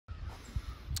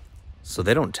So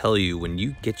they don't tell you when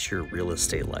you get your real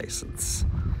estate license,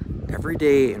 every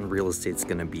day in real estate is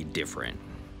gonna be different.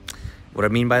 What I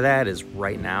mean by that is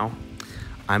right now,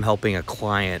 I'm helping a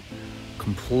client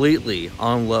completely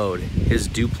unload his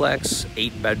duplex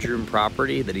 8-bedroom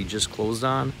property that he just closed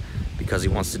on because he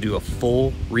wants to do a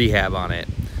full rehab on it.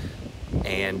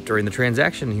 And during the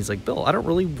transaction, he's like, Bill, I don't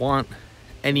really want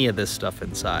any of this stuff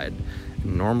inside.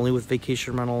 Normally with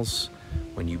vacation rentals,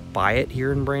 when you buy it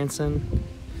here in Branson,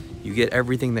 you get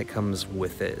everything that comes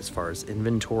with it as far as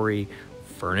inventory,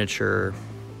 furniture,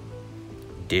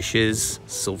 dishes,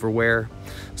 silverware.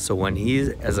 So when he,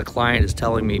 as a client, is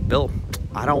telling me, Bill,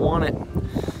 I don't want it,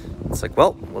 it's like,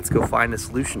 well, let's go find a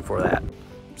solution for that.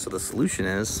 So the solution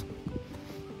is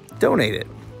donate it.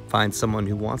 Find someone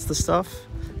who wants the stuff.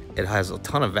 It has a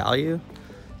ton of value,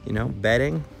 you know,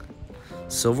 bedding,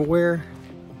 silverware,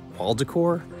 wall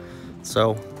decor.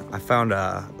 So I found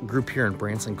a group here in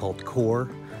Branson called Core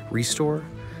Restore.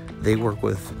 They work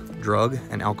with drug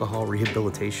and alcohol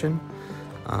rehabilitation,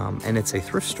 and it's a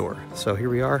thrift store. So here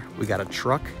we are, we got a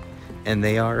truck, and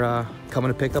they are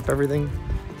coming to pick up everything,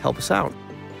 help us out.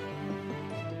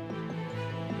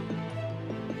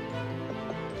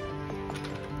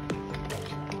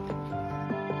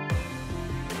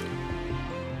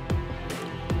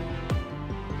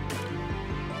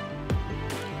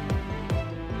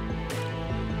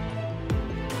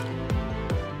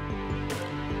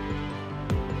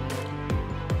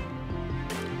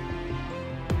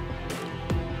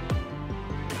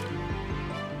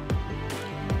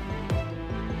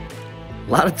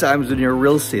 A lot of times when you're a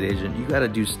real estate agent, you gotta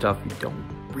do stuff you don't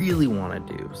really wanna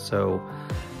do. So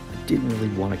I didn't really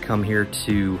wanna come here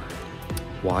to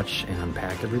watch and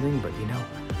unpack everything, but you know,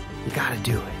 you gotta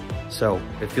do it. So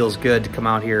it feels good to come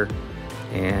out here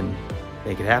and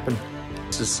make it happen.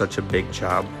 This is such a big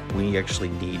job. We actually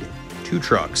need 2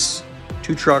 trucks.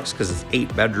 2 trucks, because it's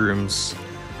 8 bedrooms.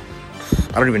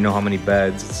 I don't even know how many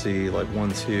beds. Let's see, like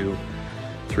 1, 2,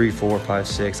 3, 4, 5,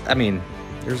 6. I mean,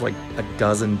 there's like a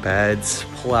dozen beds,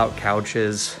 pull-out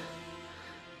couches.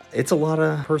 It's a lot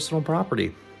of personal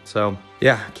property. So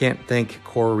yeah, I can't thank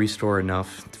Core Restore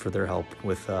enough for their help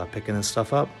with picking this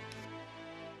stuff up.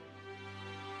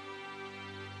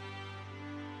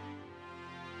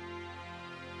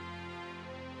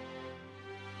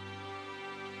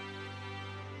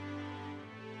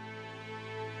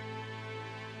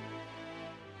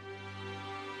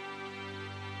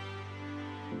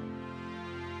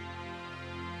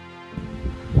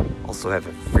 Also have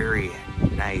a very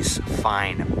nice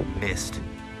fine mist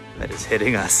that is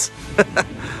hitting us.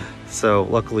 So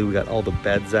luckily we got all the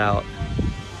beds out.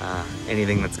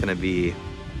 Anything that's gonna be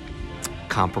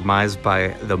compromised by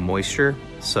the moisture.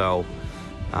 So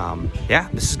yeah,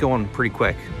 this is going pretty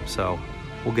quick. So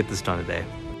we'll get this done today.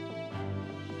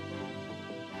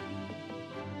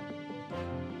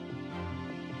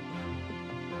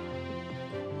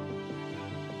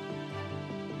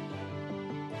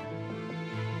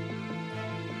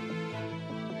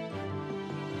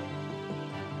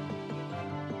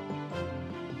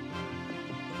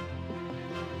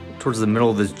 Towards the middle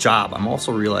of this job, I'm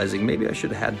also realizing maybe I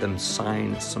should have had them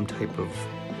sign some type of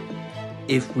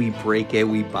if we break it,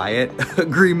 we buy it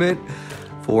agreement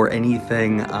for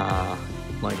anything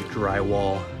like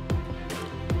drywall,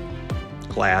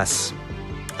 glass,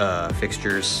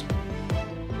 fixtures,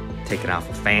 taking off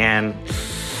a fan.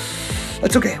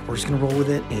 That's okay, we're just gonna roll with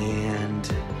it and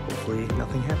hopefully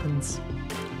nothing happens.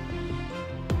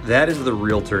 That is the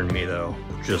realtor in me though,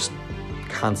 just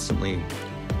constantly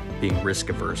being risk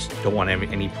averse. Don't want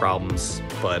any problems,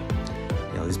 but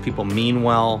you know, these people mean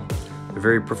well. They're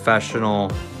very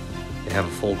professional. They have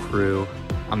a full crew.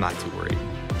 I'm not too worried.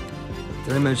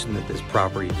 Did I mention that this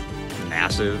property is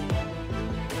massive?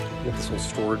 We got this whole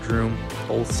storage room,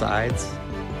 both sides.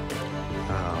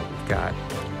 We've got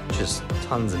just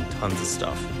tons and tons of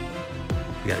stuff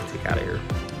we gotta take out of here.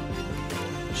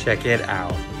 Check it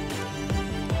out.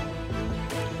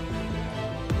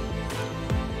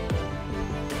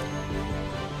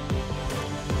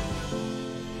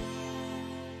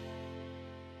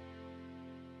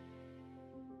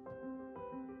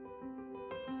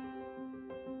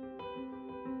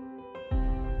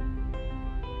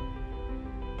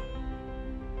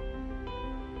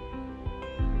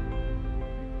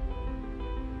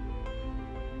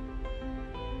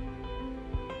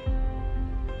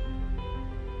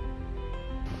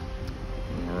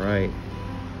 Right,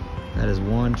 that is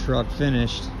one truck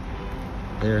finished.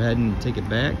 They're heading to take it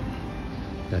back.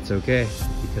 That's okay,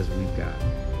 because we've got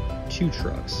 2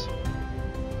 trucks.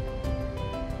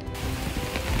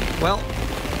 Well,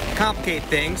 complicate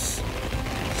things.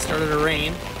 Started to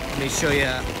rain. Let me show you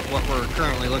what we're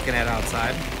currently looking at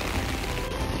outside.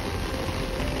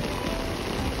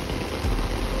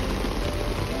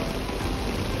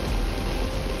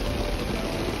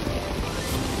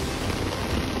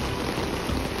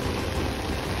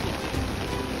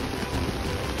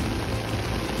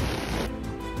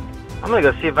 I'm gonna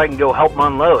go see if I can go help them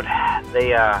unload.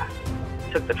 They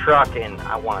took the truck, and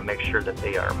I want to make sure that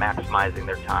they are maximizing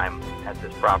their time at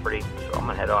this property, so I'm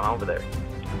gonna head on over there.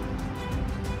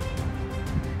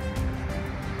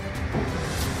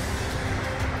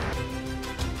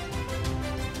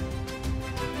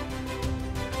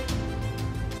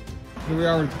 Here we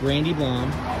are with Brandy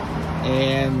Blom,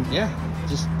 and yeah,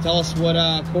 just tell us what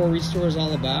Core Restore is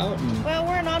all about. Well,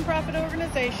 we're a nonprofit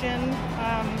organization.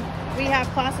 We have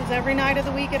classes every night of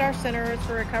the week at our centers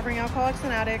for recovering alcoholics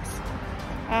and addicts.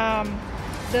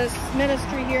 This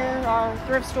ministry here, our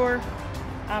thrift store,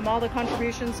 all the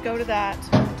contributions go to that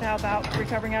to help out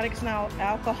recovering addicts and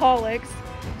alcoholics.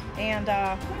 And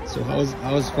so how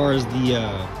as far as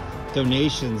the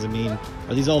donations, I mean,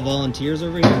 are these all volunteers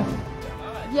over here?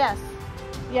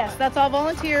 Yes, that's all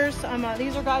volunteers.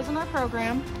 These are guys in our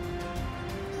program,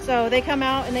 so they come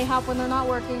out and they help when they're not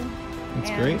working.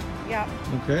 That's great. Yeah.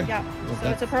 Okay. Yeah. Well, so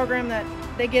it's a program that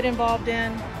they get involved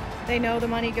in. They know the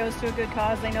money goes to a good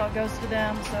cause. They know it goes to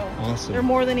them. So awesome. They're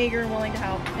more than eager and willing to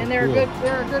help. And they're cool.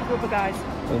 They're a good group of guys.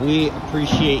 Well, we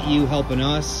appreciate you helping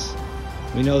us.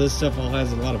 We know this stuff all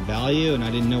has a lot of value, and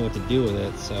I didn't know what to do with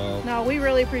it. So no, we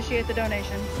really appreciate the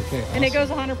donation. Okay. Awesome. And it goes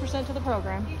 100% to the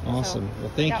program. Awesome. So,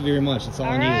 well, thank you very much. That's all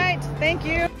I needed. All right. Thank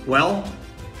you. Well,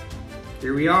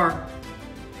 here we are.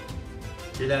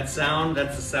 Hear that sound?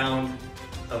 That's the sound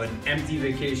of an empty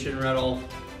vacation rental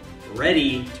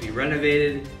ready to be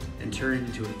renovated and turned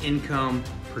into an income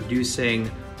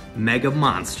producing mega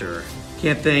monster.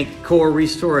 Can't thank Core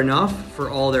Restore enough for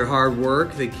all their hard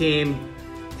work. They came,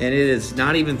 and it is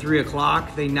not even 3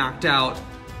 o'clock. They knocked out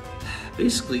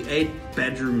basically 8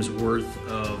 bedrooms worth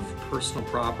of personal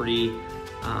property.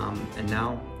 And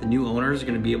now the new owners are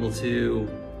gonna be able to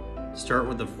start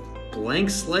with a blank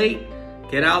slate,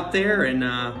 get out there and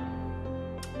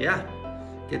yeah,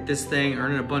 get this thing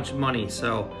earning a bunch of money.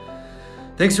 So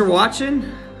thanks for watching.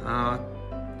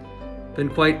 Been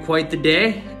quite the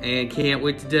day, and can't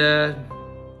wait to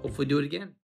hopefully do it again.